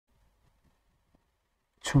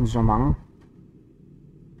chun zomang.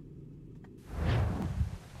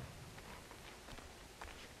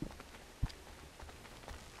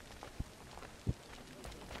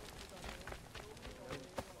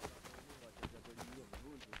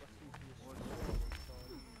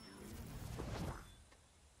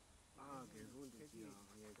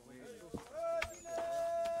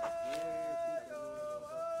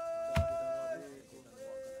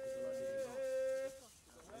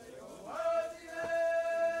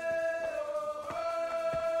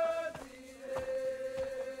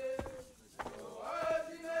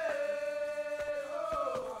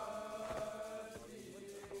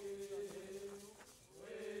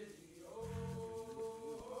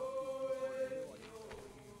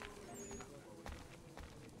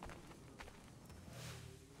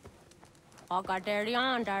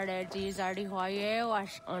 Agaderian dare dizardi hoye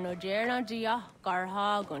was onogera dia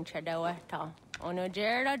garha gunchedeweta.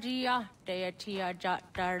 Onogera dia deatia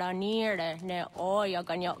jataraniere ne oya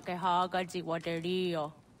ganyoke haga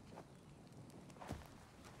ziwaderio.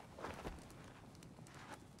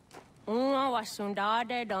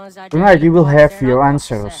 Tonight you will have your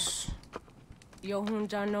answers.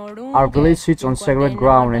 Our village sits on sacred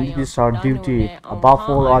ground, and it is our duty, above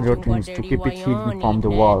all other things, to keep it hidden from the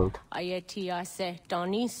world.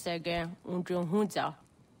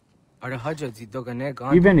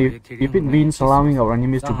 Even if it means allowing our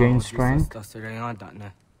enemies to gain strength, this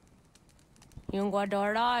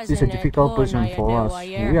is a difficult position for us.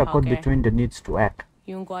 We are caught between the needs to act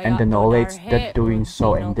and the knowledge that doing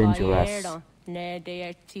so endangers us.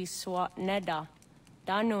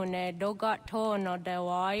 Danu ne doga to no de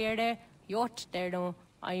waire yot deru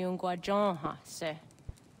ayungwa jonha se.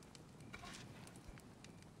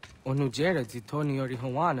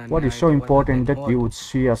 What is so important that you would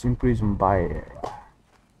see us imprisoned by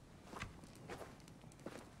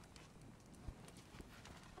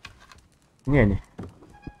ini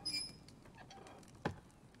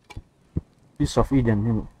piece of Eden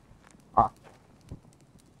ini.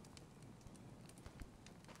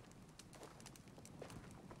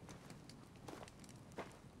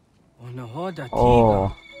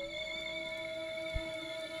 Oh.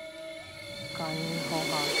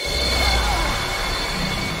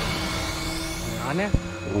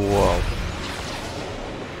 Wow.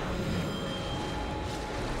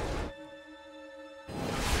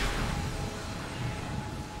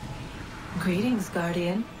 Greetings,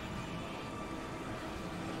 Guardian.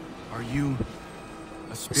 Are you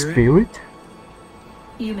a spirit? Spirit?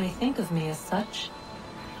 You may think of me as such.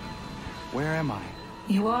 Where am I?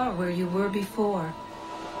 You are where you were before.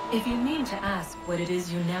 If you mean to ask what it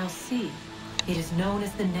is you now see, it is known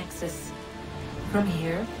as the Nexus. From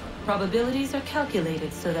here, probabilities are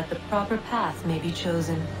calculated so that the proper path may be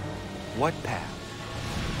chosen. What path?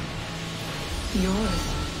 Yours.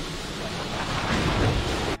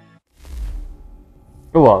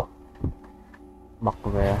 Well,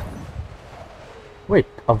 wait,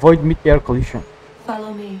 avoid mid-air collision.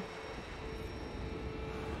 Follow me.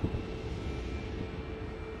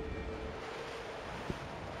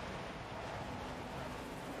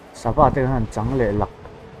 What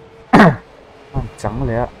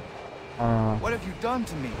have you done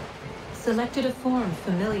to me? Selected a form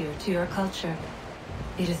familiar to your culture.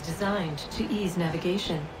 It is designed to ease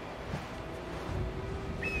navigation.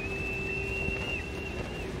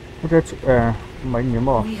 We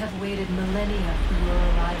have waited millennia for your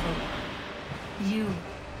arrival. You,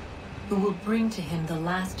 who will bring to him the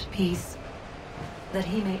last piece, that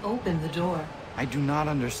he may open the door. I do not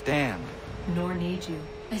understand. Nor need you.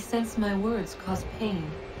 I sense my words cause pain.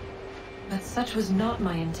 But such was not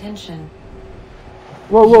my intention.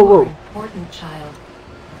 Whoa. You are important, child.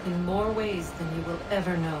 In more ways than you will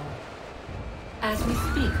ever know. As we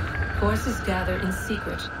speak, forces gather in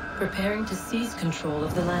secret, preparing to seize control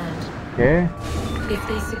of the land. Okay. If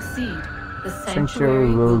they succeed, the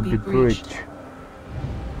sanctuary will be breached.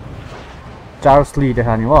 Charles Lee,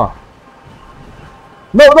 No!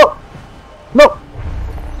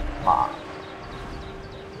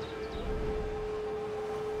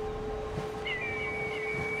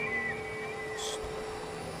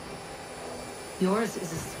 Yours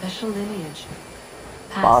is a special lineage.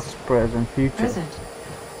 Past, present, future. Present,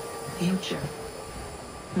 future.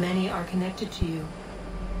 Many are connected to you.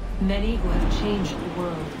 Many who have changed the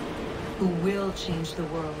world, who will change the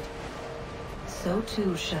world. So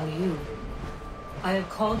too shall you. I have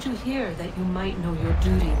called you here that you might know your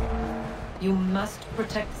duty. You must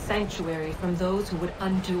protect Sanctuary from those who would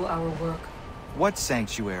undo our work. What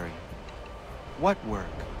Sanctuary? What work?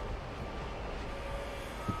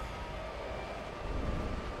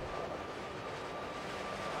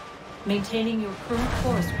 Maintaining your current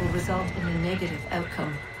course will result in a negative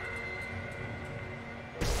outcome.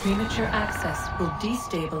 Premature access will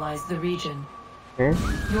destabilize the region. Okay.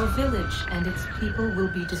 Your village and its people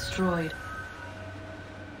will be destroyed.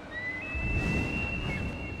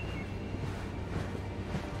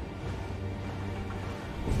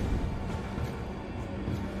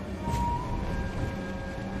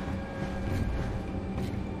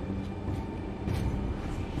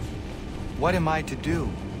 What am I to do?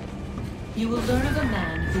 You will learn of a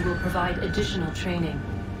man who will provide additional training.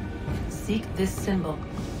 Seek this symbol.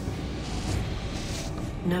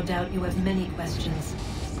 No doubt you have many questions.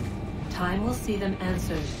 Time will see them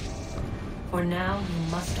answered. For now, you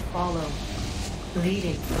must follow,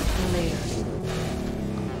 leading for later.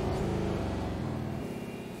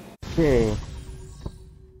 Okay.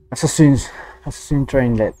 Assassin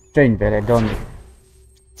train where I don't.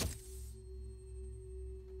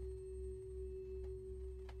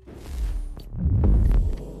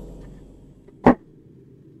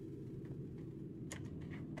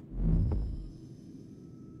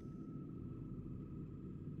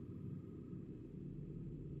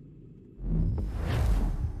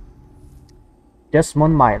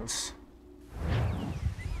 Desmond Miles.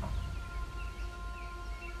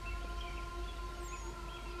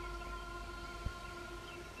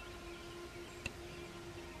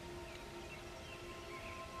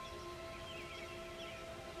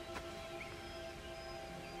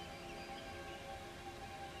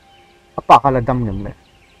 Apa kala dam nhầm này?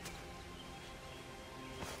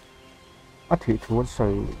 Á thì thua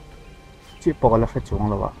sợi chỉ bỏ là phải chuông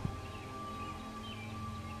rồi.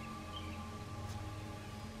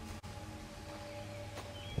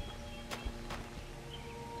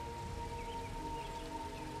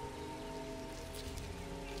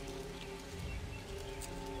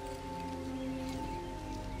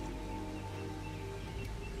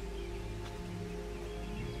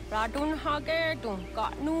 Ratonhnhaké tu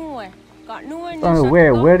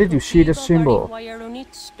Where did you see the symbol? The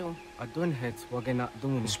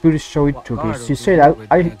spirit showed it to me. She said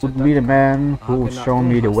I would be the man who would show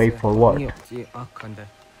me the way forward.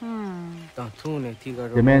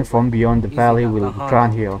 The man from beyond the valley will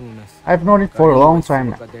return here. I've known it for a long time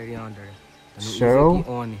now. So,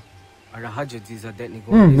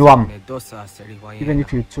 Nuam. Even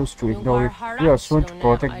if you choose to ignore it, we are sworn to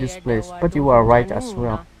protect this place, but you are right as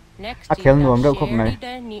well. The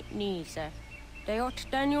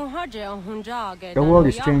world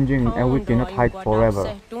is changing and we cannot hide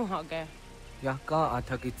forever. I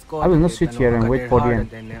will not sit here and wait for the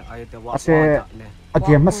end. I say,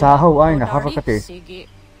 again, Masaho, I na Harakate.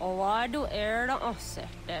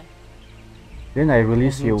 Then I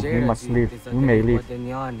release you. You must leave. You may leave.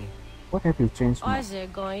 What have you changed me?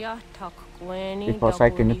 Because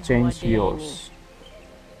I cannot change yours.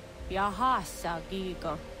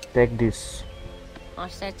 Take this.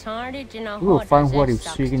 You will find what you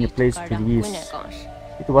seek in the place to the east.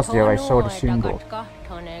 It was there I saw the symbol.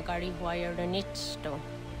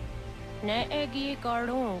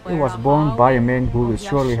 He was born by a man who will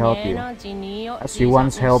surely help you, as he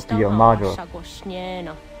once helped your mother.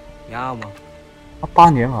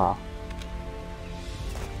 Apa niya ha?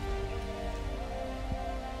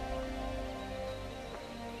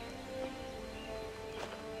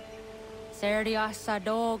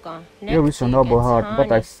 There is a noble heart,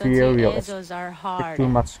 but I fear you're too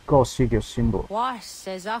much. Go seek your symbol.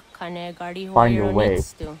 Find your way.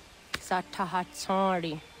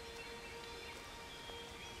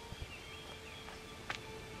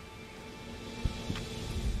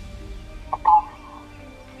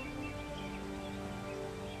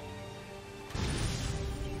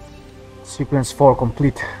 Sequence 4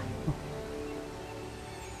 complete.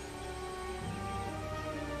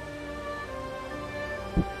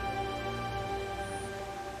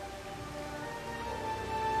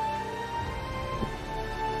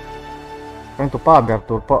 Ang to pa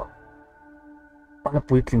aberto pa para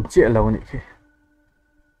puitling chia law ni.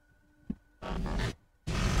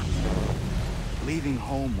 Leaving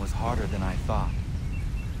home was harder than I thought.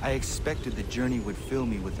 I expected the journey would fill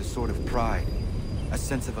me with a sort of pride, a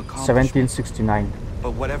sense of accomplishment. 1769.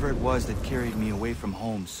 But whatever it was that carried me away from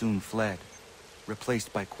home soon fled,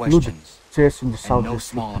 replaced by questions and no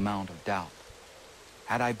small amount of doubt.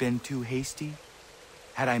 Had I been too hasty?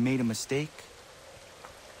 Had I made a mistake?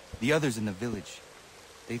 The others in the village,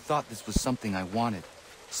 they thought this was something I wanted,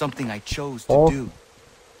 something I chose to do.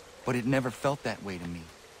 But it never felt that way to me.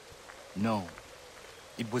 No,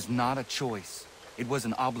 it was not a choice. It was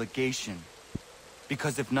an obligation.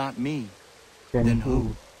 Because if not me, then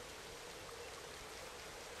who?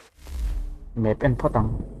 Map and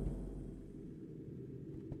potang.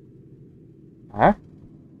 hả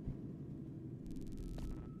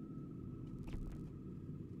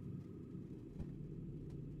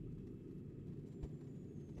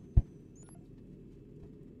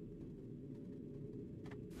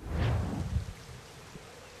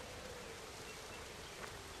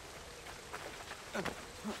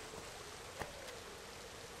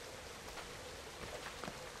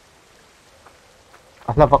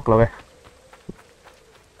là vật rồi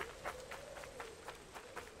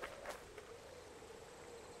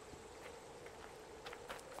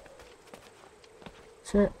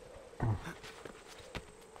Shit.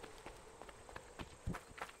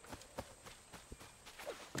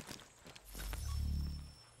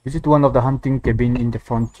 Visit one of the hunting cabin in the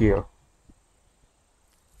frontier.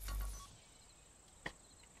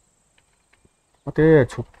 Có thể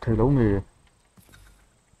chụp thầy lấu mì.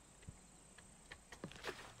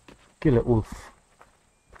 Kill a wolf.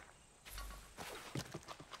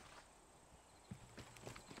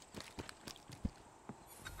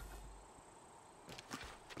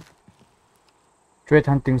 Trade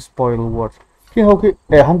hunting spoil what? Khi hậu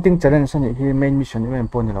cái hunting challenge này khi main mission như em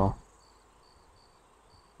pon như nào?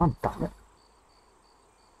 Anh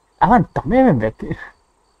tạm em vậy.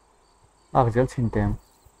 Cái giờ xin tiền.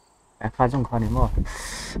 Khá trong khá này mà.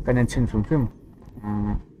 Cái này xin xuống phim.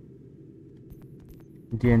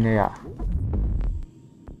 DNA à?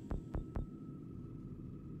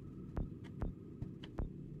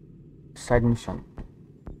 Side mission.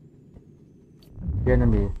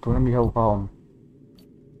 Enemy, tụi nó bị hậu không?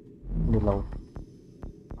 Đi lâu.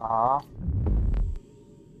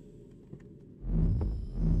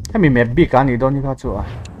 Hay mình mẹ bị cái này đâu như thế chứ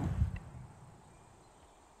à?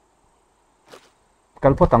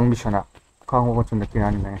 Cái phố tăng mission à? Không có chuyện gì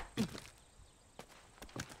cái này.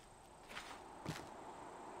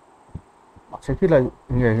 Sẽ khi lại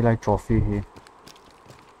nghe lại trophy hi.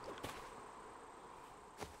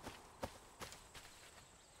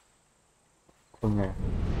 Không nghe.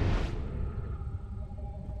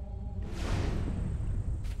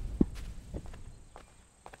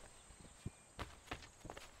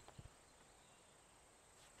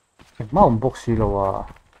 Mà ông bốc xì lâu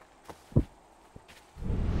à.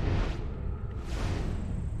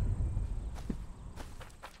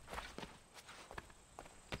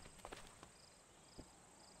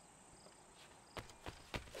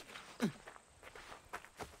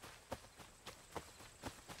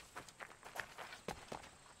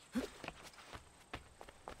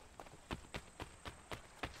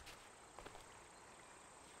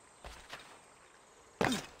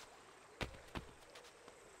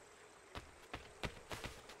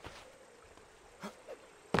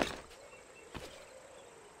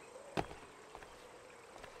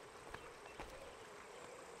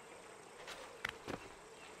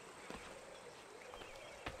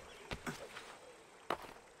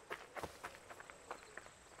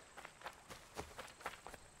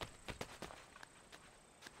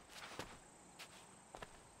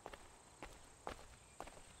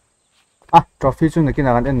 Trophy chu na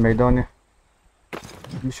kinakan en may daw ni.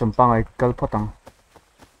 Mission pa ngay kalpotang.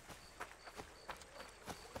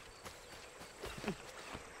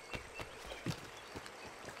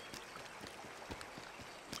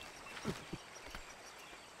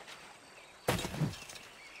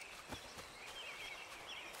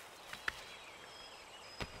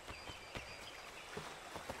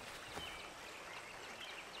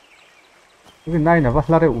 Cái này là vắt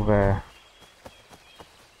lá rượu về.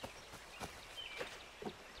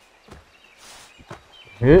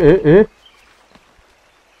 Ê.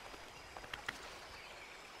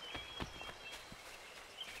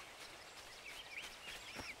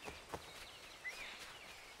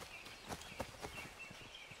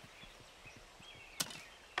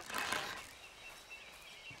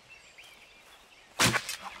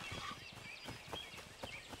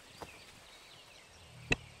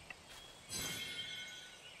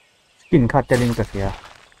 Skin khát chân cả kìa.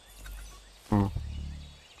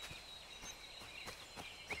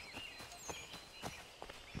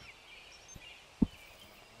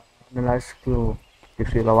 Analyze clue.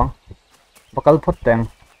 Isi lawang. Bakal poteng.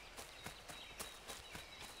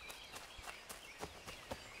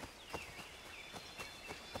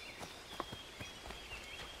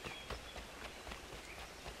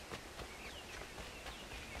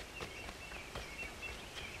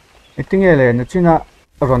 Itinge le na china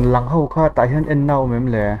ron lang ho kha ta hian en nau mem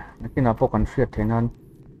le nakina pokan fiat thenan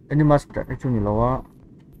animals ta chu ni lawa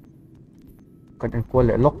kan en ko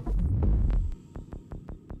le lok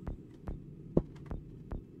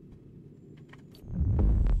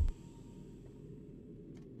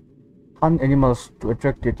hunt animals to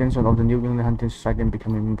attract the attention of the New England Hunting Society and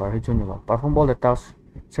become a member. Perform all the tasks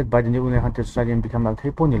set by the New England Hunting Society and become a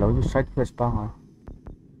pony. You side quest pa.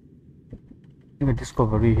 Yung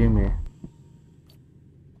discovery him eh.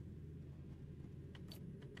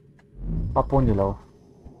 Papo nila.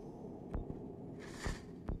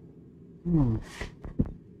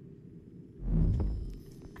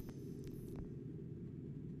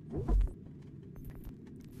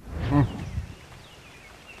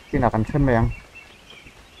 Tinakanขึ้นไปยัง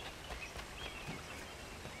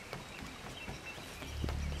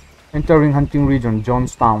Entering hunting region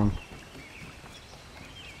Johnstown.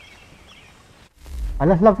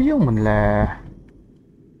 Alah love you man le.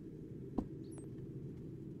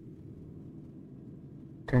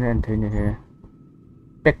 Tenant ini he.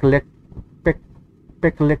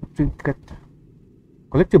 Pack leg trinket.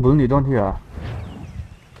 Collectible ni don't hear.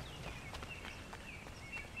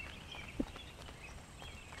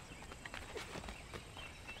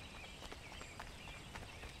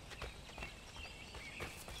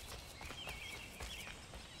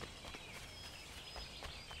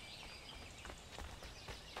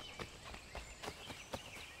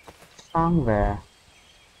 Sang về.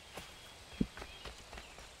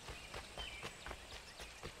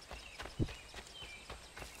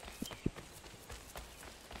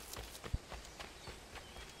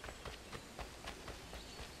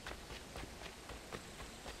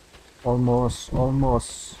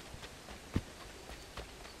 Almost.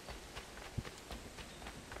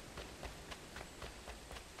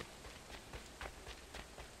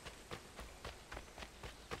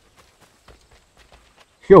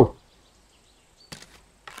 Yo.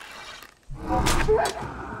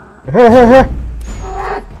 Hey.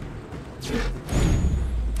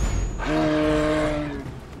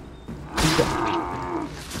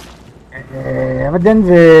 Vad den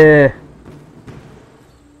vi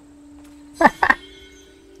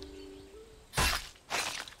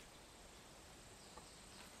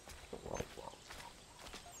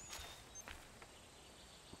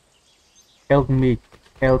elk meat,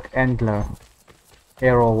 elk antler,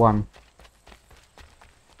 arrow 1.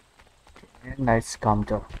 Nice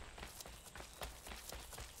counter.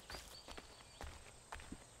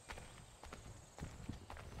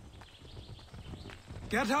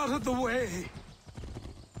 Get out of the way!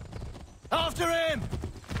 After him!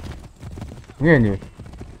 Nie.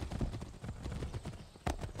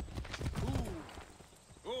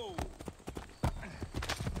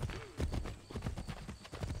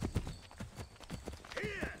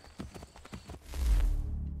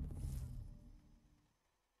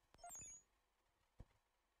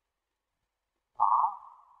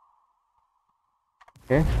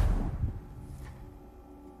 Okay.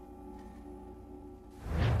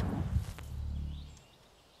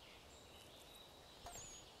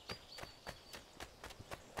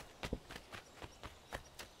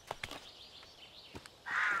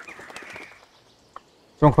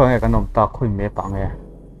 Trong khoảng này cái nồng ta khuyên mẹ bằng này.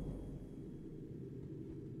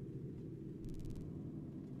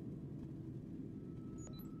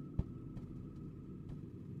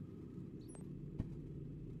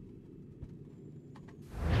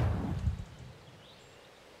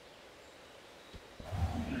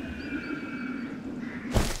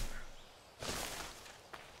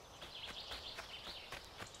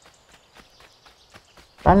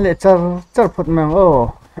 Tan lệ char phật mang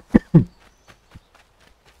ô.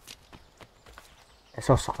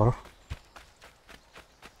 Eso sabor.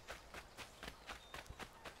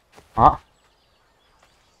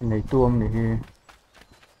 Này tuông này.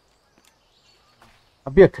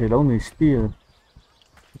 Biết thì lâu này steel.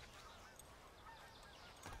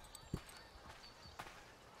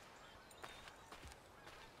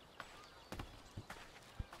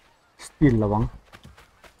 Steel là bằng.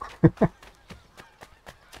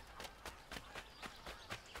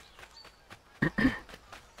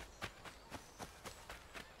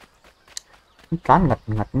 Tán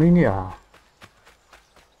ngặt mấy nè.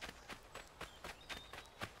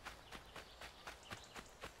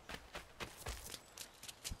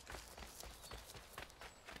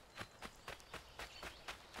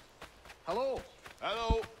 Hello.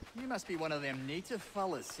 You must be one of them native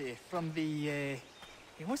fellas from the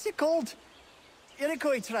what's it called?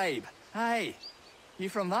 Iroquois tribe. Aye. You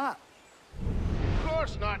from that? Of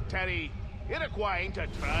course not, Terry. Iroquois ain't a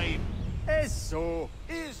tribe. Is so.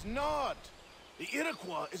 Is not. The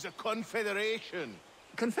Iroquois is a confederation.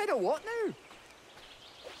 Confederate what now?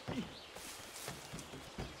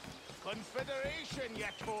 Confederation, ya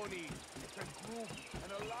Tony. It's a group,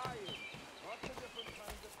 an alliance. Lots of different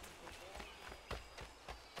kinds of people.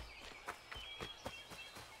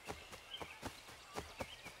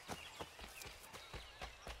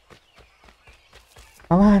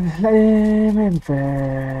 lấy mấy em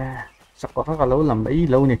về sắp có rất là lâu làm mấy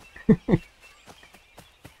lâu nè.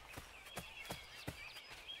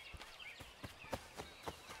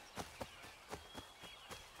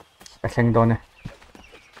 Phải thành đó nè.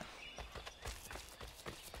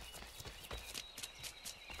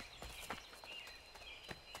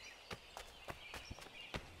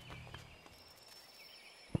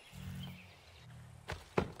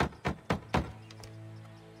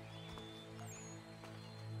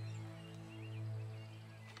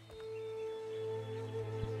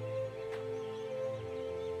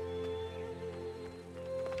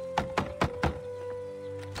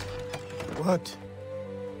 What?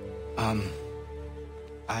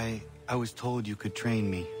 I was told you could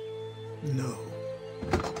train me. No.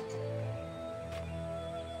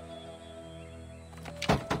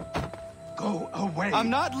 Go away. I'm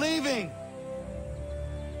not leaving!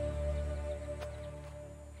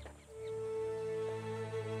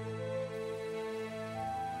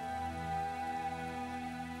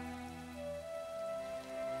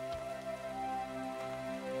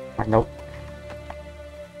 Nope.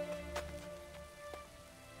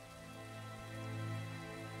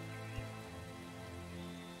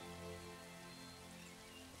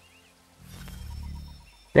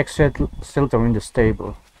 Let's shelter in the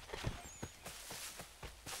stable.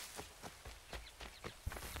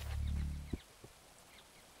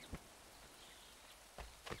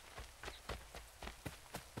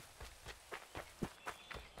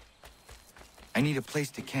 I need a place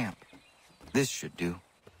to camp. This should do.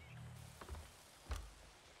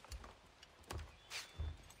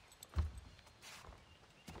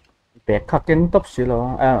 Bag kakin top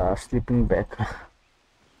silo. Sleeping bag.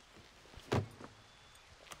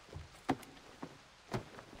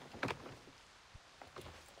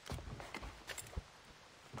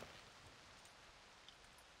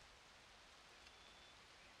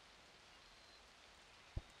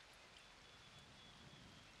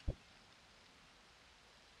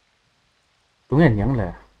 Đúng là nhắn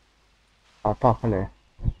là to cái này.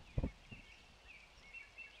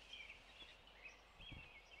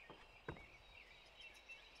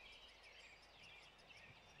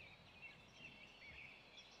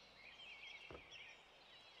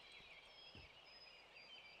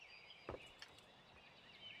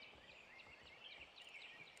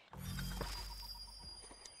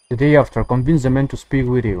 The day after, convince the men to speak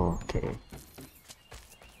with you. Okay.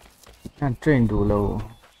 Can't train too low.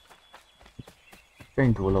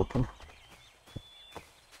 Train too low.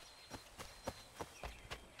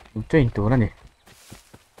 Train too low.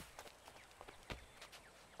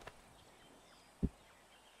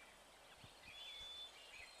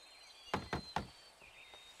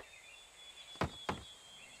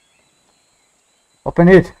 Open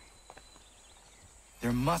it.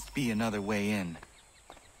 There must be another way in.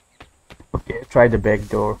 Okay, try the back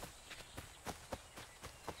door.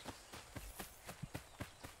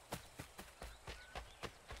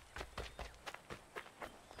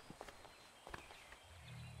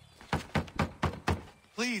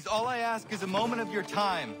 Please, all I ask is a moment of your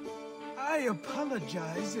time. I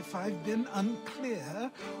apologize if I've been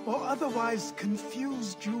unclear or otherwise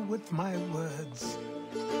confused you with my words.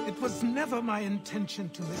 It was never my intention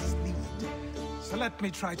to mislead, so let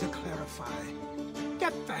me try to clarify.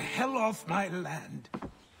 Get the hell off my land.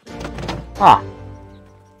 Ah.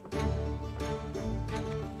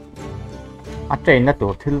 Train nó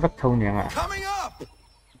tụt thứ rất thâu nhàng à. Coming up.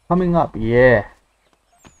 Coming up, yeah.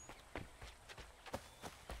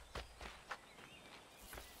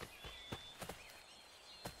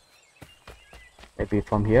 Maybe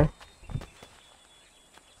from here.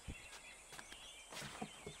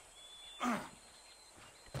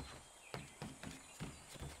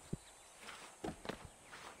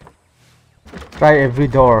 Try every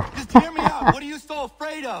door. Just hear me out. What are you so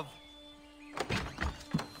afraid of?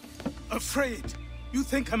 Afraid? You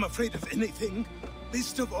think I'm afraid of anything?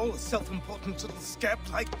 Least of all a self-important little scab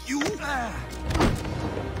like you?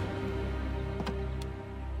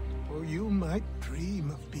 Or you might dream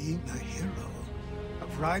of being a hero,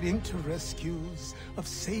 of riding to rescues, of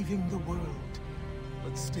saving the world.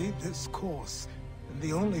 But stay this course, and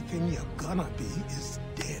the only thing you're gonna be is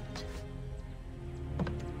dead.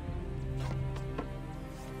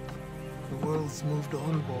 The world's moved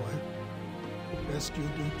on, boy. Best you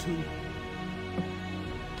do too.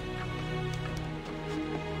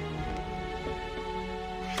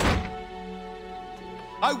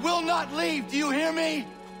 I will not leave, do you hear me?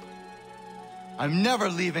 I'm never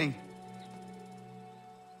leaving.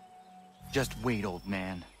 Just wait, old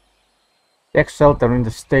man. Take shelter in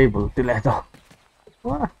the stable, Dileto.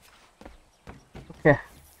 What? Okay.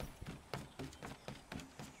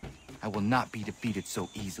 I will not be defeated so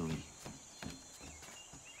easily.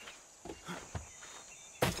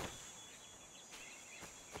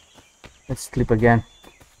 Let's sleep again.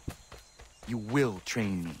 You will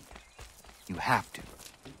train me. You have to.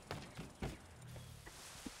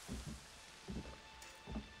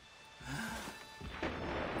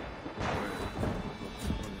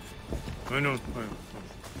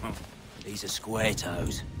 These are square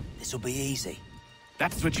toes. This'll be easy.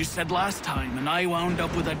 That's what you said last time, and I wound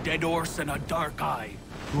up with a dead horse and a dark eye.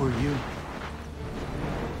 Who are you?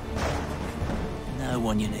 No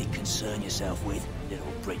one you need concern yourself with,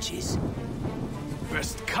 little britches.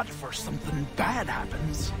 Best cut for something bad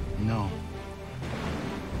happens. No.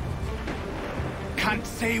 Can't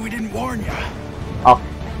say we didn't warn you. Oh,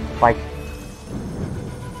 fight.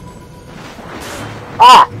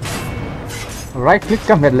 Ah! Right click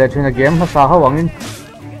ka medlet in a game masaha wangin.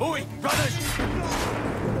 Oi, brothers!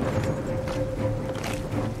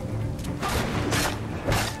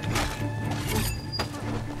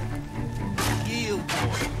 Yield,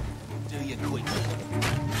 boy. Do you quickly.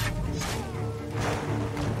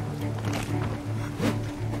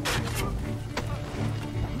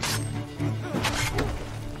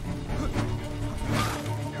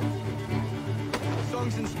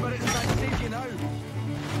 Songs and spirits backstage, you know.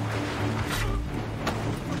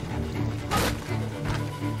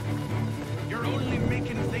 You're only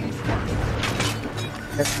making things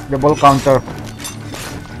worse. Yes, double counter.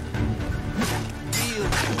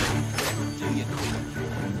 Yield, boy. Do you quickly.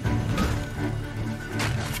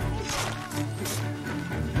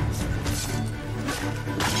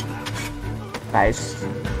 Nice.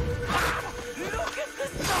 Look at the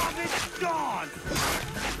savage dawn!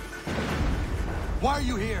 Why are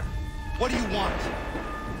you here? What do you want?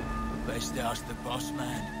 Best ask the boss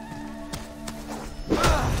man.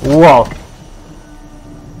 Wow.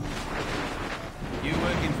 You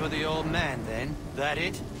working for the old man, then? That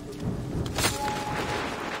it?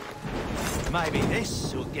 Maybe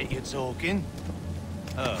this will get you talking.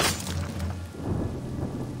 Oh.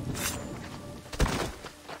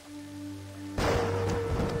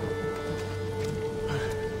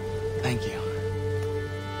 Thank you.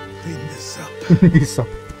 Clean this up. This up.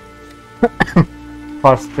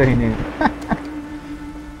 Fast training.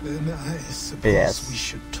 Then I suppose Yes. we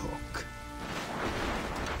should talk.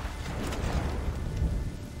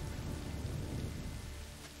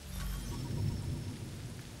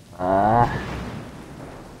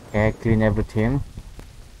 Okay, clean everything.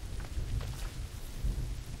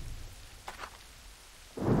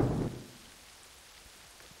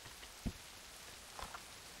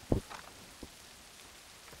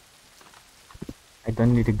 I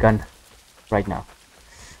don't need a gun right now.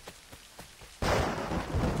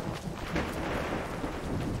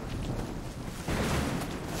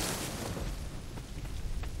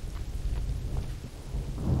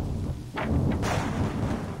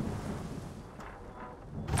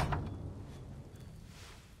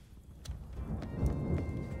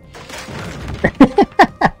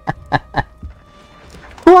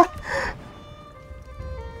 What?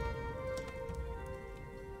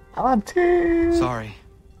 Auntie. Sorry.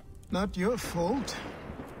 Not your fault.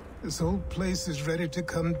 This whole place is ready to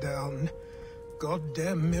come down.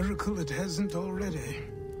 Goddamn miracle it hasn't already.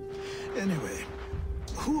 Anyway,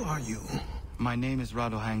 who are you? My name is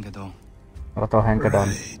Ratonhnhaké. Ratonhnhaké.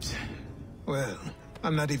 Right. Well,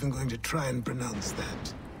 I'm not even going to try and pronounce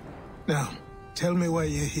that. Now, tell me why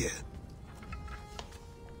you're here.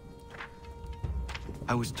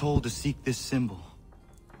 I was told to seek this symbol.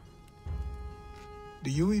 Do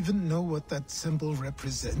you even know what that symbol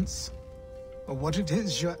represents? Or what it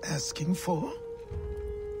is you're asking for?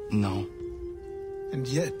 No. And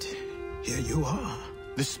yet, here you are.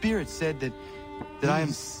 The spirit said that I am...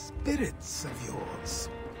 These spirits of yours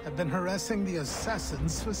have been harassing the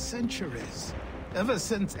assassins for centuries. Ever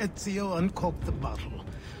since Ezio uncorked the bottle.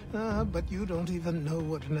 But you don't even know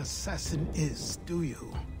what an assassin is, do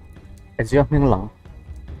you? Ezio lang.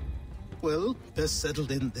 Well, best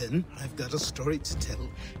settled in then. I've got a story to tell,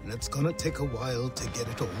 and it's gonna take a while to get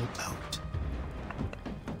it all out.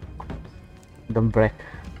 Don't break.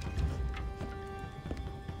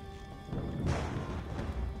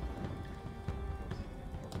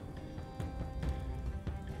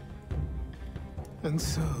 And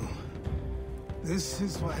so, this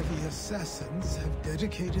is why the assassins have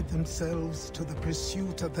dedicated themselves to the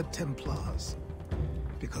pursuit of the Templars.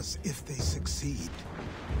 Because if they succeed,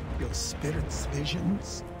 your spirit's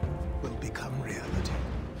visions will become reality.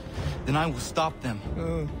 Then I will stop them.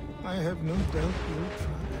 Oh, I have no doubt you'll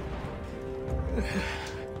try.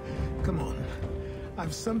 Come on,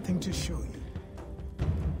 I've something to show you.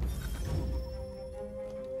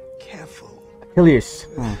 careful. Achilles.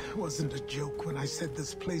 It wasn't a joke when I said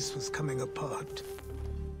this place was coming apart.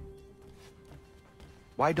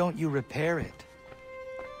 Why don't you repair it?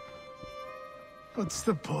 What's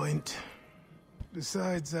the point?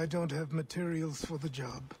 Besides, I don't have materials for the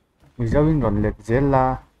job.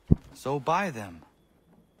 So buy them.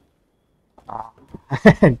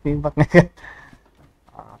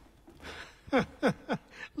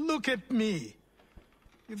 Look at me.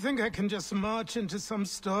 You think I can just march into some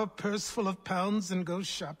store, purse full of pounds, and go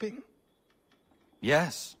shopping?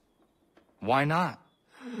 Yes. Why not?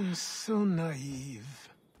 So naive.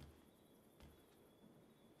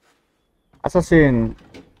 Assassin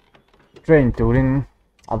train turin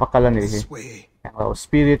abakala ni ang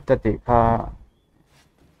spirit tati ka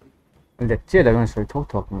letche dagan soi thok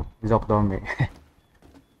thok jok do me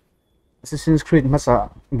Assassin's Creed masa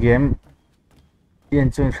game yen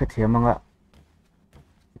chung khathia manga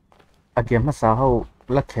a game masa ho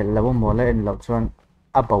la khel labo mo la en lo chuan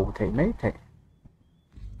abau thei mai thei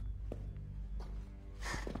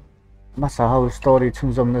masa ho story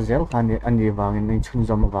chunjom na zel khani ani wangin ni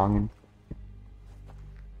chunjom wangin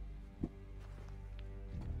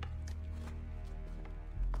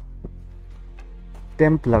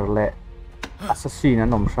Templar le assassin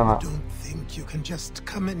anom sanga. Don't think you can just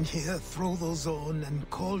come in here, throw those on, and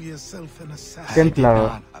call yourself an assassin.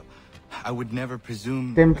 Templar. I would never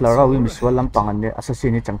presume. Templar awi miswal lampangan ne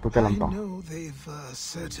assassin ni changtu te lampang. I know they've a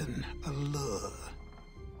certain allure.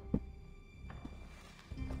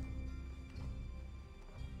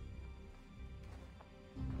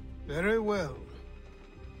 Very well.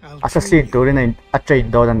 Assassin turin ay atray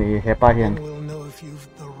do ni hepa hian. We'll know if you've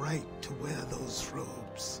the right to wear those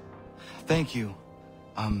robes. Thank you.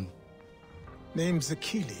 Name's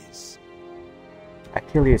Achilles.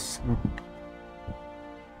 Achilles.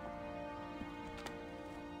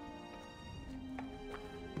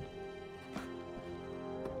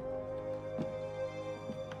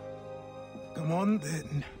 Come on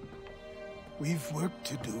then. We've work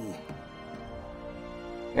to do.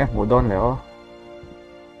 Yeah, mo don leo.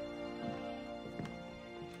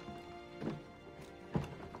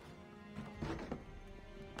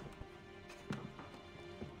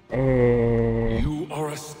 You are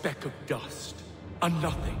a speck of dust, a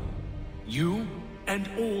nothing. You and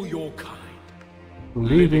all your kind.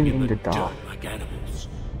 Living in the dark. Dirt like animals,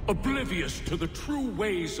 oblivious to the true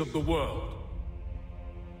ways of the world.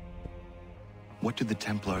 What do the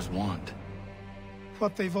Templars want?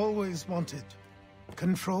 What they've always wanted.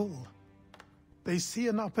 Control. They see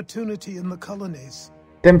an opportunity in the colonies.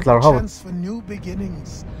 Templar a chance for new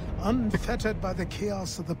beginnings, unfettered by the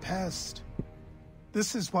chaos of the past.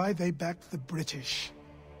 This is why they backed the British.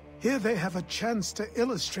 Here they have a chance to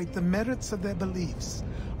illustrate the merits of their beliefs,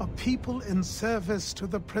 a people in service to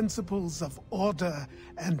the principles of order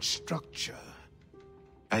and structure.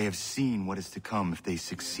 I have seen what is to come if they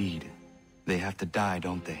succeed. They have to die,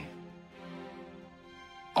 don't they?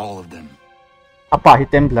 All of them. Apa hi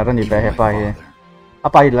Templar ni ba he pa he.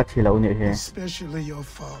 Apa hi lathila uni he. Especially your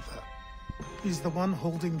father. He's the one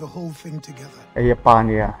holding the whole thing together. Ay pa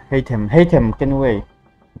niya. Hate him can way.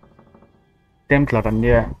 Templar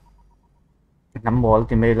niya. Namol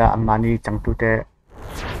ti mela amani changtu te.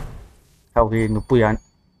 Tao hi nupuyan.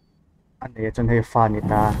 Ane chun he fa ni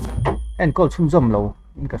ta. En ko chum zom lo.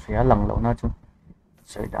 In ka sia lang lo na chun.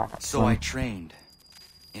 So I trained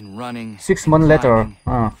in running. 6 months later,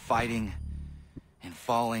 fighting and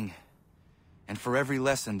falling. And for every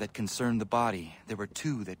lesson that concerned the body, there were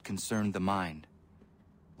 2 that concerned the mind.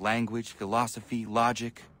 Language, philosophy,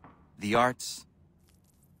 logic, the arts.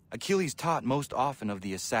 Achilles taught most often of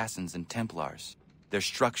the assassins and Templars, their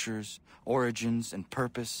structures, origins, and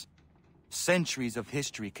purpose. Centuries of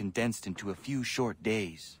history condensed into a few short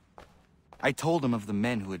days. I told him of the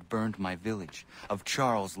men who had burned my village, of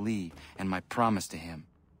Charles Lee, and my promise to him.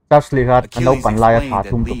 Achilles explained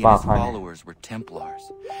that Lee and his followers were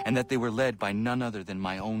Templars, and that they were led by none other than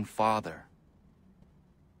my own father.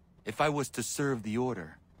 If I was to serve the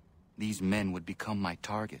order, these men would become my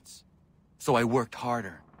targets. So I worked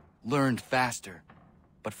harder, learned faster,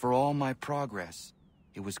 but for all my progress,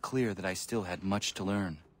 it was clear that I still had much to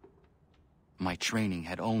learn. My training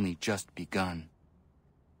had only just begun.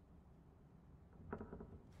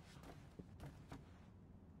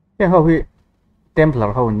 Yeah, how he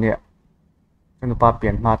Templar how niya. Chang pa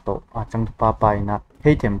pian ma to chang pa pai na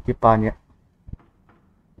hate him ki pa niya.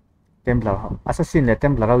 Templar how assassin le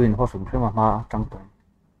Templar how in ho sum ma chang to.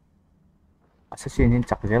 Assassin in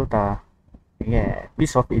chak zel ta yeah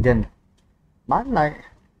piece of Eden. Man lai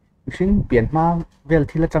xin pian ma vel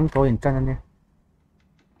thila chang to in chan ne.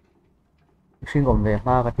 Xin gom ve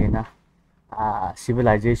ma ka ti na.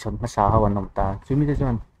 civilization ma sa hawan nom ta chumi te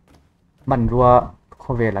chuan man ruwa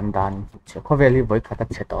khovel an dan che khovel hi voi khata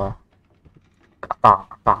che to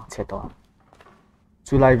pa che to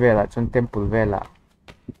chulai vela chun temple vela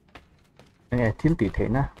nge thil ti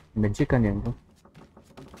theina magic an yang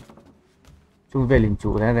chu velin chu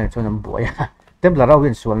na chun am boya templar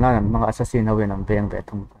rawin sual na mga assassin hawen am veng ve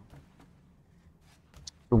thum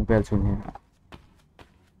chung vel chun ni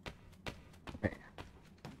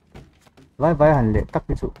vai han le tak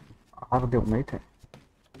chu har deu mai the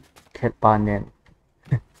khet pa nen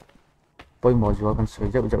poi mo jo kan soi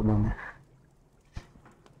jau jau nang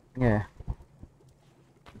nge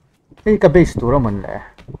ei ka base tu raman le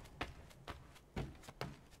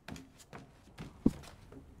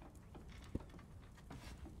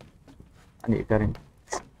ani karin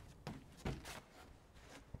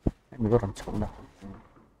mi go ram chong na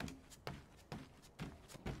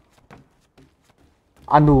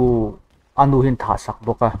anu hin tha sak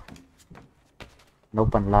boka no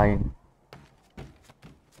pan line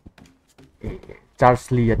Charles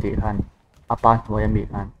Lee ati han apa hoi mi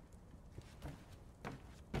han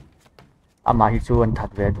ama hi chuan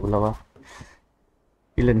that ve du lawa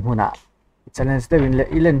ilen huna challenge de win le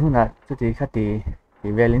ilen huna chuti khati hi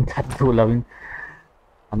velin that du lawin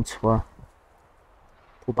am chua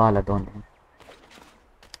pu ba la don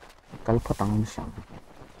kal phatang mi sang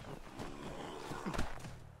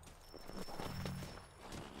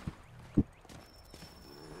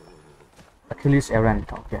Achilles errand,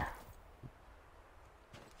 okay.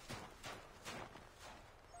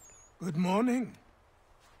 Good morning.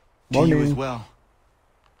 To you as well.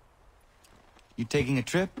 You taking a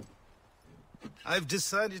trip? I've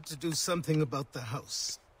decided to do something about the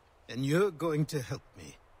house, and you're going to help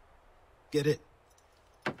me. Get it?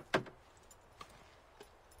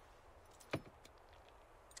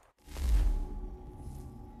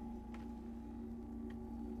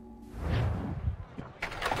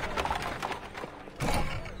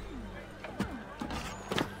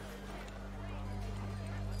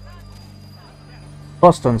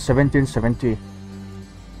 Boston, 1770.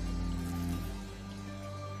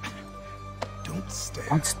 Don't stare.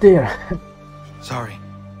 Don't stare. Sorry.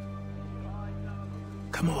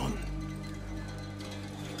 Come on.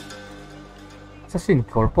 Assassin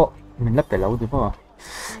corpo. Min la pelaw di ba?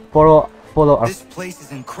 Follow our. This place is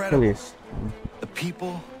incredible. Yes. The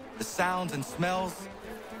people, the sounds and smells.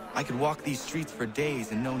 I could walk these streets for days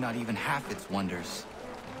and know not even half its wonders.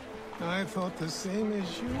 I thought the same as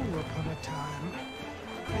you upon a time.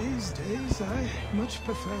 These days, I much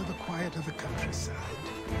prefer the quiet of the countryside.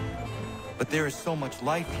 But there is so much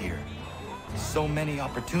life here. So many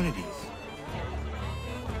opportunities.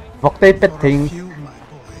 Vok tay pet thing. For a few, my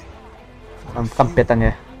boy. Am kampetan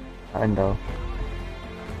niya. Ano?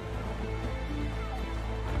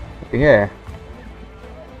 Tingnan.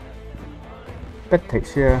 Pet thầy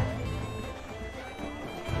siya.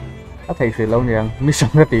 Thầy siya lâu niyang mission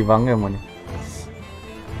na tibang nga mo ni.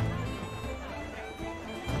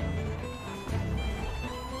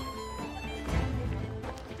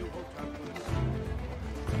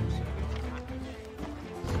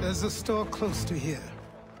 There's a store close to here.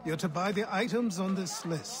 You're to buy the items on this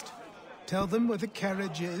list. Tell them where the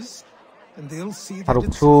carriage is, and they'll see that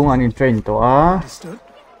it's train to understood?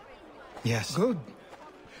 Yes. Good.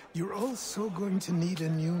 You're also going to need a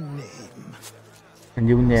new name. A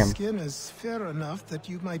new name. Skin is fair enough that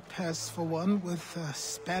you might pass for one with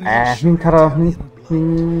Spanish or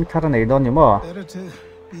Italian blood. Better to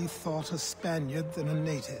be thought a Spaniard than a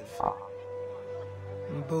native.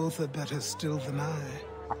 And both are better still than I.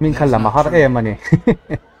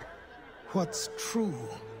 What's true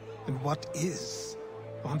and what is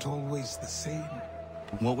aren't always the same.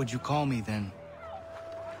 What would you call me then?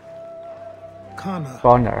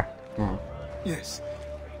 Connor. Yes,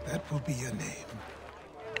 that will be your name.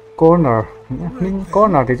 Corner.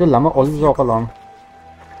 Corner thì chút lắm mà ổn rồi con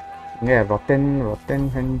nghe rotten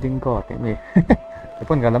handing có thế này. Cái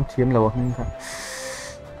con gà lắm chiếm lâu hơn.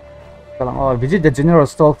 Kalang visit the general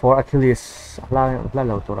store for Achilles. La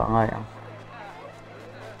lâu tu ra ngay.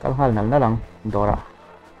 Kal hal na lang Dora.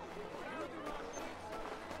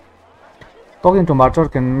 Talking to Marcher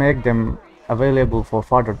can make them available for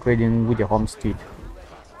further trading with the homestead.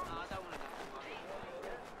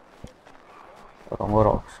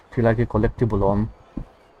 Rongoro, lagi collectible on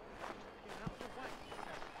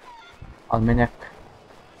Almanac.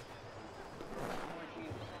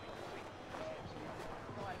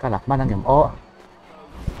 Kalak man ang yam o.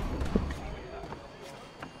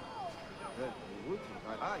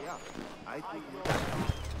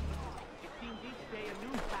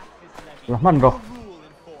 Lahman bro.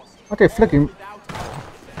 Okay, flicking.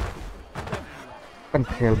 Kan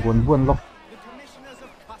khel buồn lắm.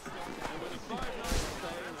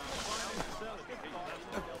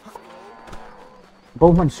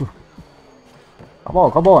 Bông mình su. Come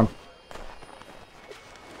on.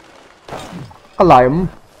 Cái lại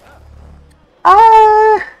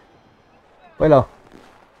bây giờ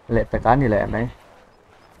lẹ phải cá này lẹ này.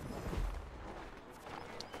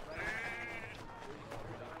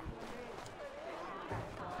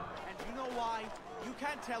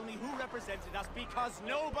 Tell me who represented us because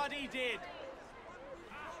nobody did.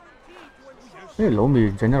 Hey, lỗ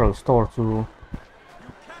mì general store chu.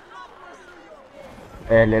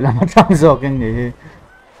 Lẹ làm sao rồi cái này.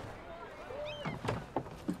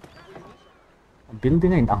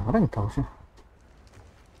 Building này đẳng rất thầu chứ.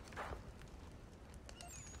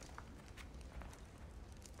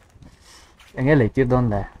 Anh ấy lấy chiếc đòn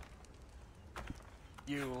này.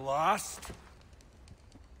 You lost.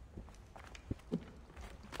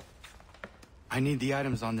 I need the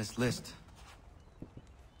items on this list.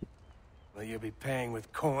 Will you be paying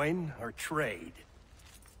with coin or trade?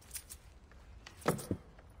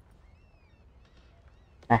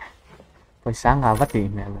 Buổi sáng ngào vắt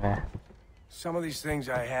tiền nè. Some of these things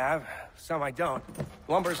I have, some I don't.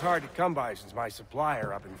 Lumber's hard to come by since my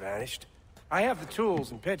supplier up and vanished. I have the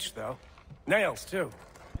tools and pitch, though. Nails, too.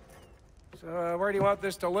 So, where do you want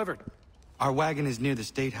this delivered? Our wagon is near the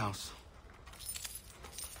State House.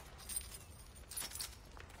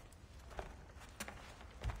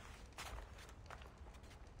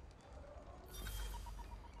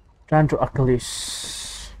 Turn to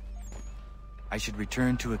Achilles. I should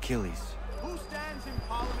return to Achilles. Who stands in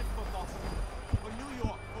Parliament for Boston? For New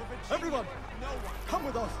York? For Virginia? Everyone! No one! Come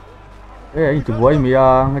with us! Ê, anh tụi bối mì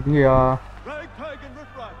ngay tiếng Ragtag and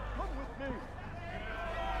riffraff, come with me!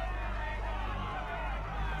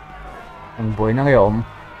 Anh bối nó ổm.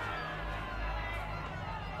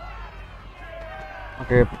 Ok,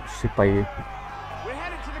 xịt bày. We're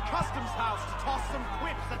headed to the customs house to toss some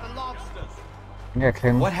quips at the lobsters. Nghe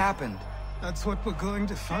khen. What happened? That's what we're going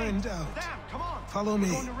to find out. Sam, come on! Follow me.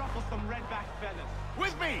 We're going to ruffle some redback feathers.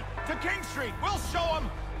 With me! To King Street! We'll show them!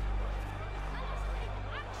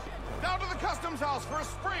 Down to the customs house for a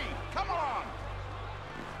spree! Come on!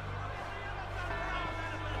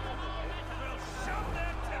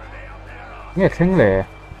 Nghe khen lệ.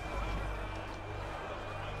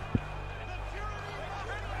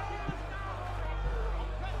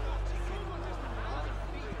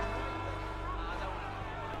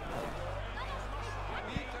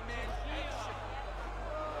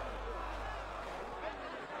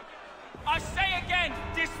 I say again,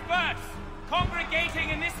 disperse! Congregating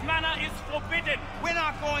in this manner is forbidden! We're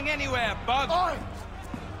not going anywhere, Bug! Oi!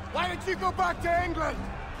 Why don't you go back to England?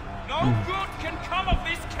 No good can come of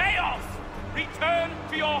this chaos! Return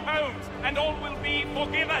to your homes, and all will be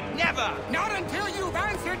forgiven! Never! Not until you've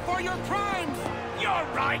answered for your crimes! You're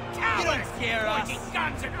right, cowards! You don't scare us! Pointing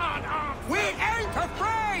guns and unarmed! We ain't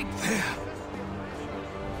afraid!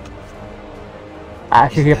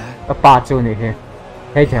 Hiệp bà chú này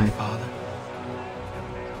hate him. Father?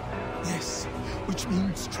 Yes, which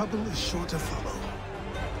means trouble is sure to follow.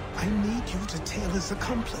 I need you to tail his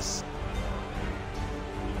accomplice.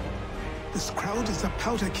 This crowd is a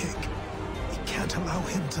powder keg. We can't allow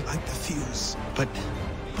him to light the fuse. But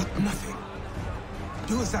nothing.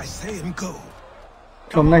 Do as I say and go.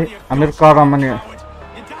 Hôm nay America ra mà nè.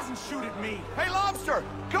 It doesn't shoot at me. Hey, Lobster!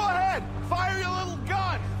 Go ahead! Fire your little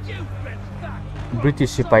gun!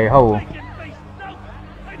 British sipai hau.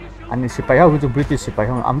 Anh sipai hau itu British sipai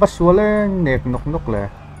hau. Ambas wala nek nok le.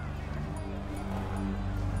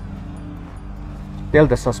 Tell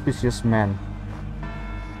the suspicious man.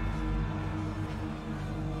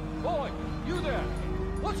 Boy, you there!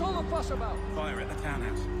 What's all the fuss about? Fire at the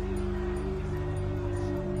townhouse.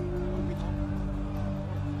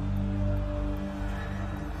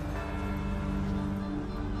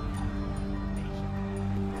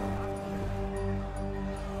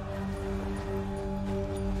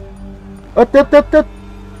 Tut.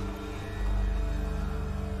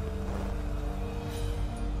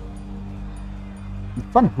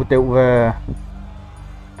 Fun một tiểu về.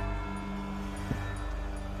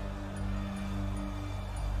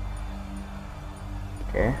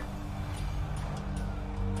 Okay.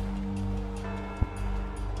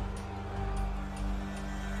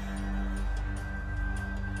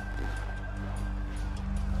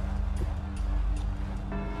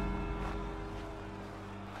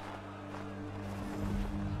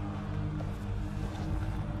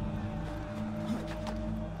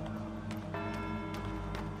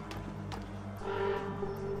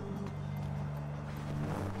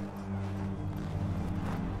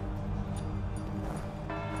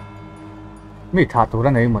 mi tha tu ra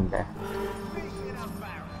nei mun le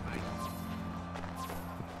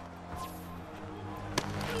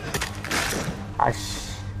ash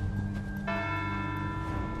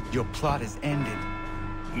Your plot is ended.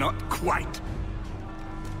 Not quite.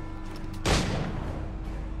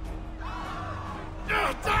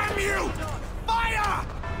 Oh, damn you! Fire!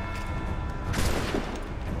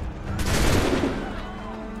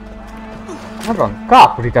 nó còn cáp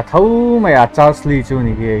thì ta thấu mày à Charles Lee chưa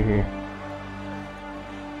này kia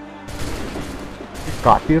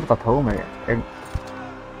cả tiếng ta thấu mày em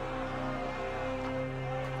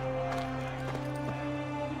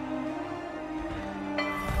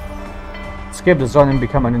escape the zone and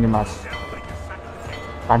become anonymous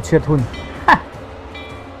tàn chết hun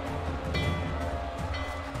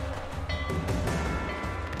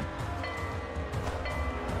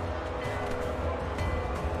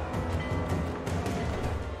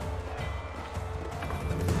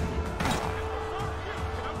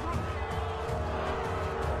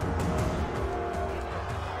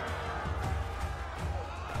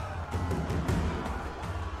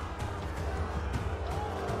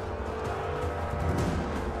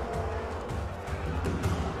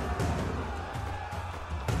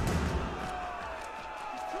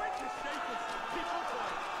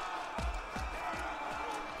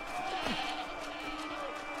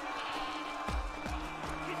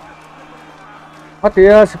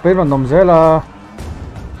Atia spero non zela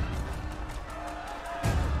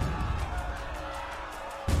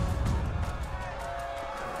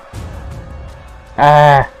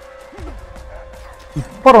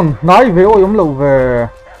paron nai ve o yom lo ve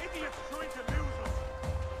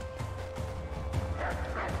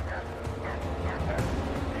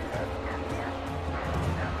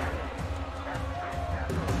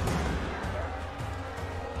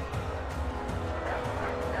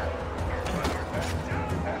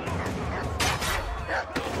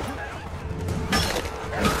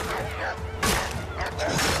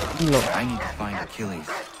I need to find Achilles.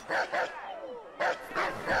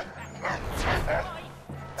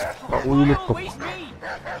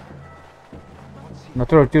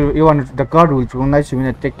 Natural, you want the guard will recognize you when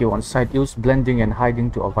they take you on site. Use blending and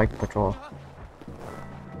hiding to avoid patrol.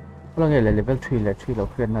 How long is level 3? Level 3 là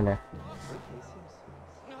khuyên nó là.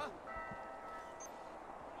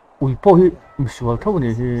 Ui, po hi, visual thâu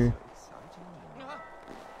này thì.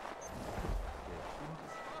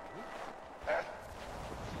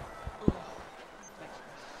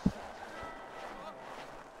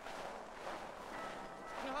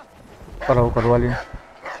 Karo alin.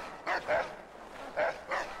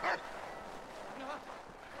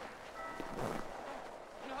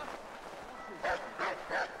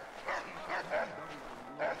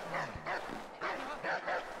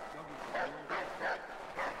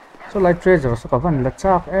 So like treasure so kavan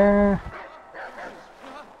lachak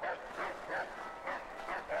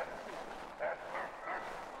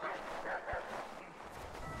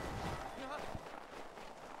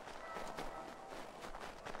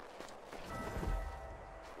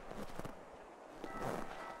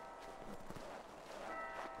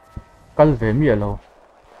kal ve mi alo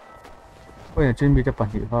oi trên mi te pan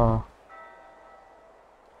hi ha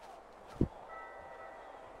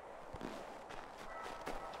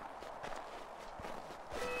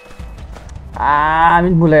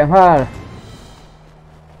mình mulai ha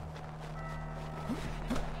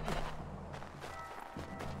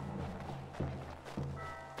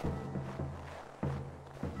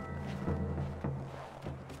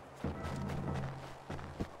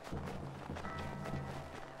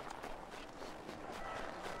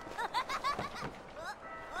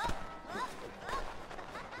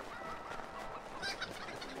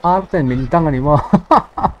arte mình tăng anh mo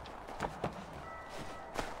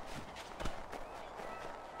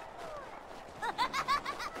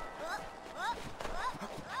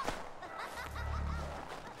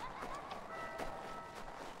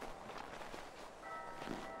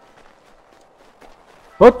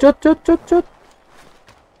Chut.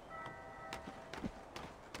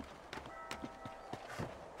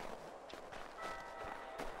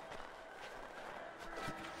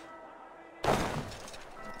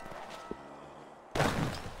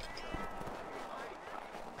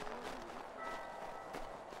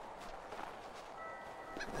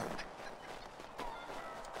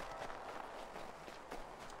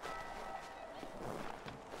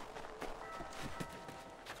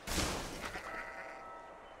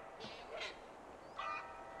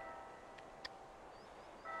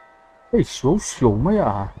 Ê, xấu mấy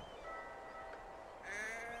à.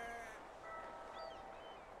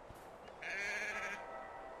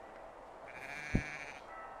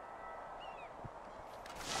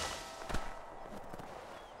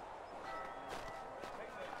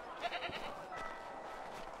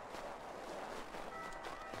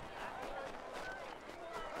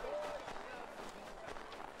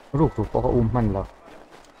 ลูกถูกพวกเขาอุ้มมันแล้ว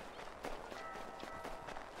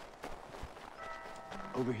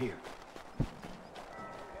Over here.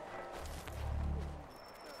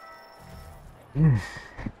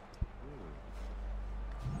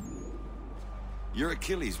 You're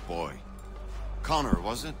Achilles' boy. Connor,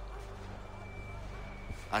 was it?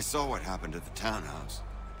 I saw what happened at the townhouse.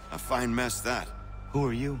 A fine mess that. Who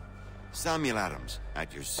are you? Samuel Adams, at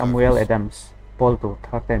your service. Samuel Adams ปอลตู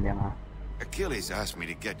ทักเต็มยังไง Achilles asked me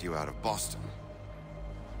to get you out of Boston.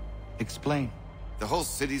 Explain. The whole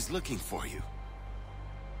city's looking for you.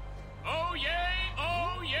 Oh yay!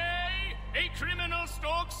 Oh yay! A criminal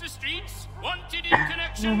stalks the streets, wanted in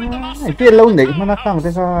connection with the massacre. ไอ้เตี้ยเราหนีมานักตั้งแต่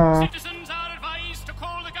ก็ Citizens are advised to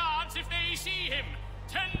call the guards if they see him.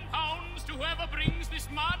 £10 to whoever brings this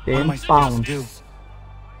madman to justice.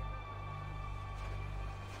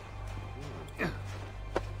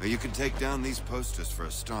 You can take down these posters for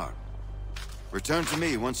a start. Return to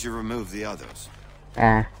me once you remove the others.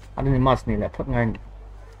 อันนี้มัสนี่แหละทักไง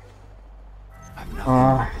I've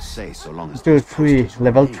nothing to say so long as Tier 3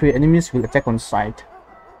 level 3 enemies will attack on sight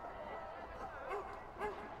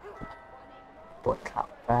ปวดขา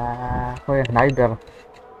เฮ้ย neither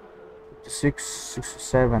 6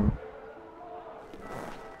 7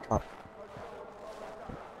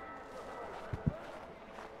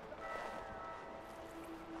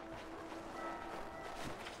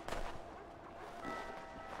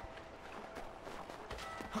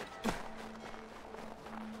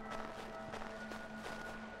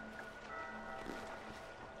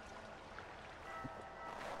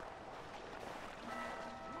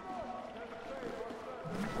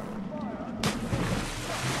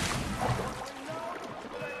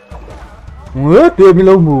ตัวมีโ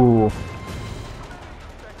ลมู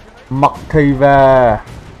มักไทวา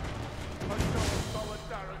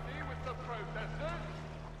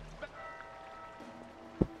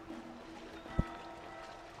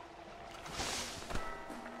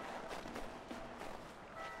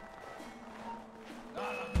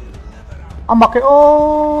มักไอโอ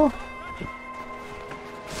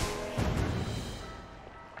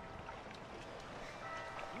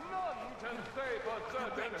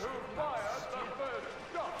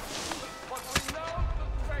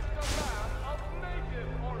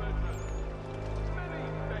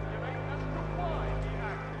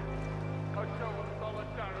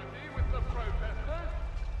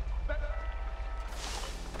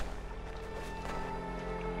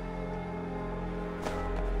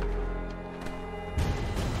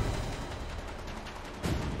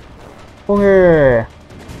โอเค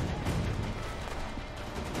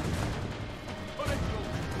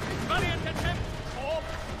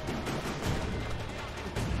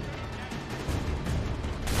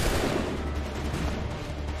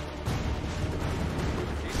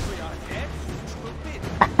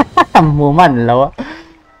หมูมันแล้วอะ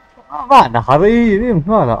บ้านนะครับนี่มัน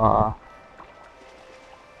ว่าเหรอ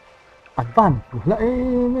อันบ้านแล้ว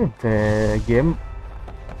ไม่แต่เกม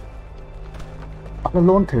แล้ว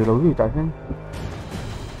ล้นถือเราอยู่แต่นั้น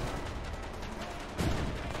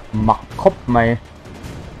หมักครบไหม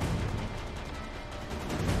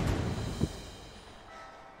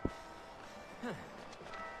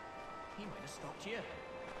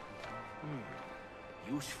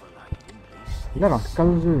แล้วหรอกัน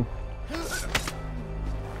เลย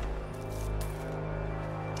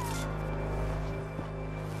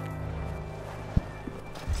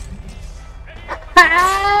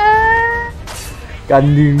การ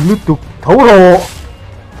ยิงลูกตุกเท่าโร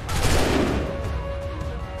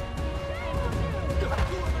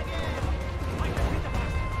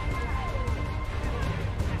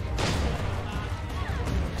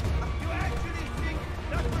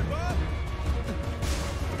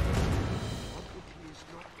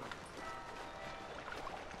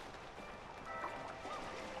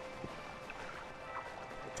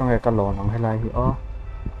trong cái căn lò nóng hay là hiểu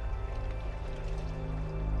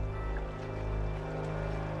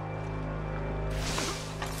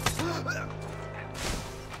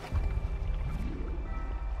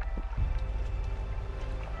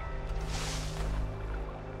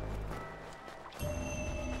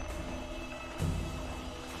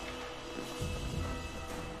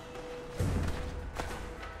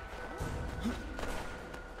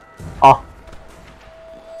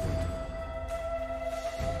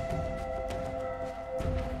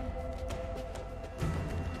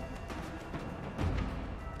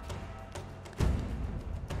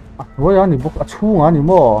뭐야, 니 뭐, 총 아니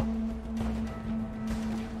뭐.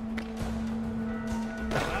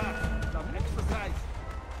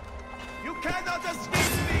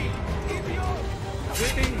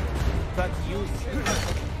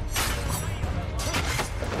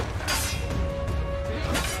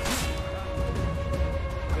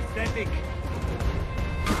 think.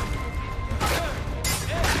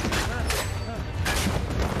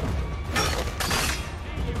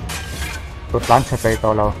 Tụt lăn sẽ bay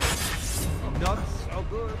to lâu.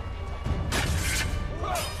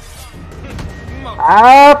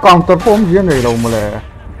 Còn tụt phôm gì này đâu mà lẽ.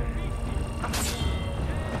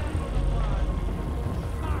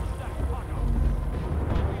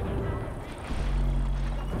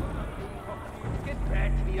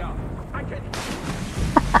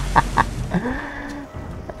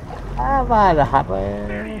 Vai là hạt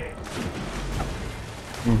rồi.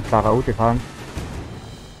 Ta đấu thì thôi.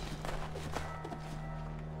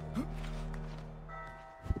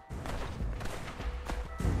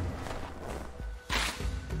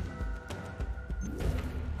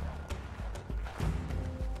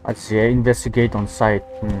 At siya investigate on site.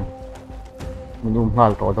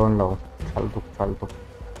 Minumhal to doon low. Chalto.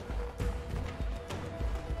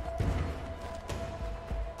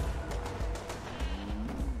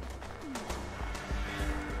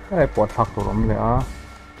 Ay, port factor om le ah.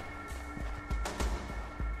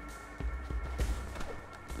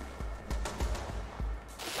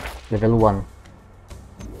 Level 1.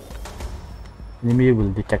 Enemy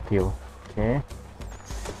will detect you. Okay.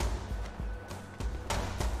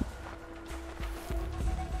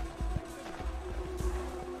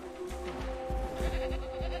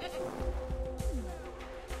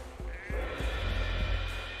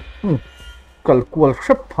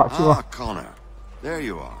 Warship. Ah, Connor. There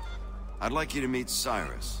you are. I'd like you to meet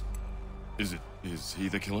Cyrus. Is he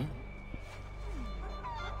the killer?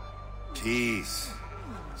 Peace.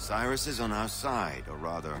 Cyrus is on our side, or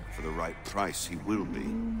rather, for the right price, he will be.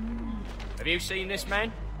 Have you seen this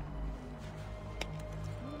man?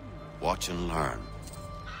 Watch and learn.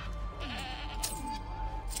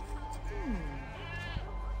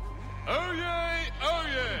 Oh yay! Oh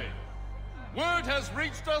yay! Word has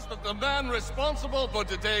reached us that the man responsible for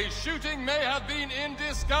today's shooting may have been in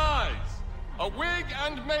disguise. A wig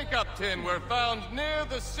and makeup tin were found near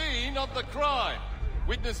the scene of the crime.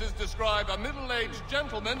 Witnesses describe a middle-aged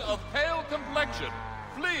gentleman of pale complexion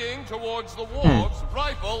fleeing towards the wharves,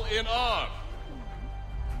 rifle in arm.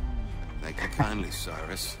 Thank you kindly,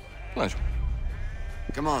 Cyrus. Pleasure.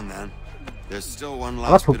 Come on then. There's still one Nó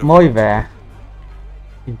last thuộc bit of môi work. về.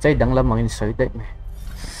 In chạy đằng lâm bằng sợi đấy.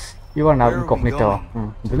 You are now incognito.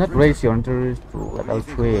 Do not raise your interest to level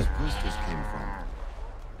 3. Those posters came from.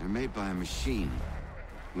 They're made by a machine.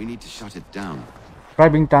 We need to shut it down.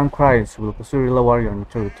 Driving down crimes will pursue lower your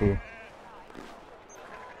maturity.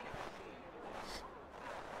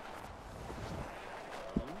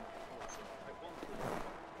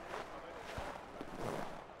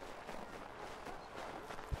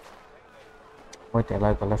 Quay trở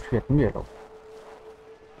lại gọi là suyệt nhiều rồi.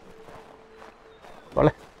 Đó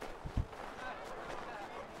lên.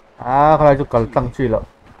 À, cái này cho cần tăng truy lợi.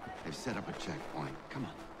 They've set up a checkpoint. Come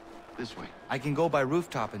on. This way. I can go by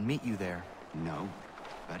rooftop and meet you there. No.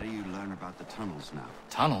 Better you learn about the tunnels now.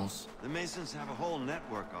 Tunnels? The Masons have a whole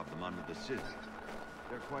network of them under the city.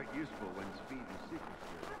 They're quite useful when speed and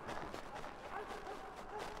secrecy are...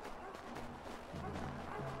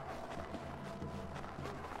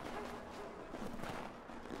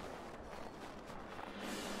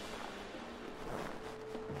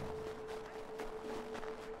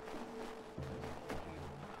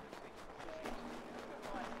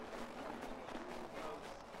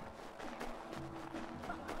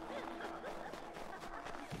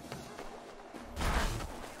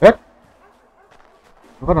 Hết.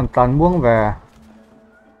 Có thằng toàn muông về.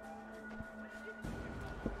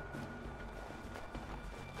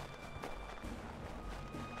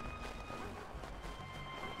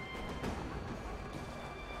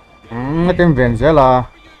 Cái tên viện sẽ là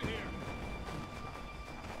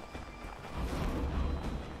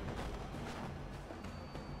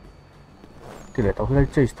thì để tao lấy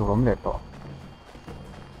chơi tụi lắm để tao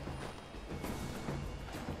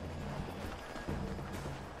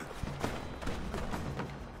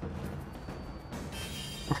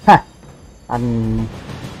anh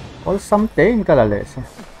có sắm tế cái là lệ sao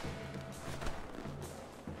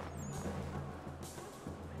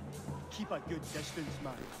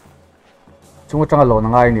chúng ta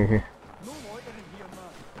lộn ngay nè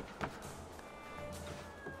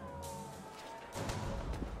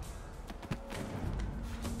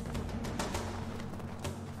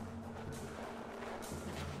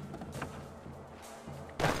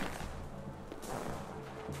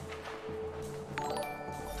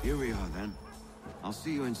Here we are then. I'll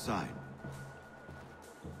see you inside.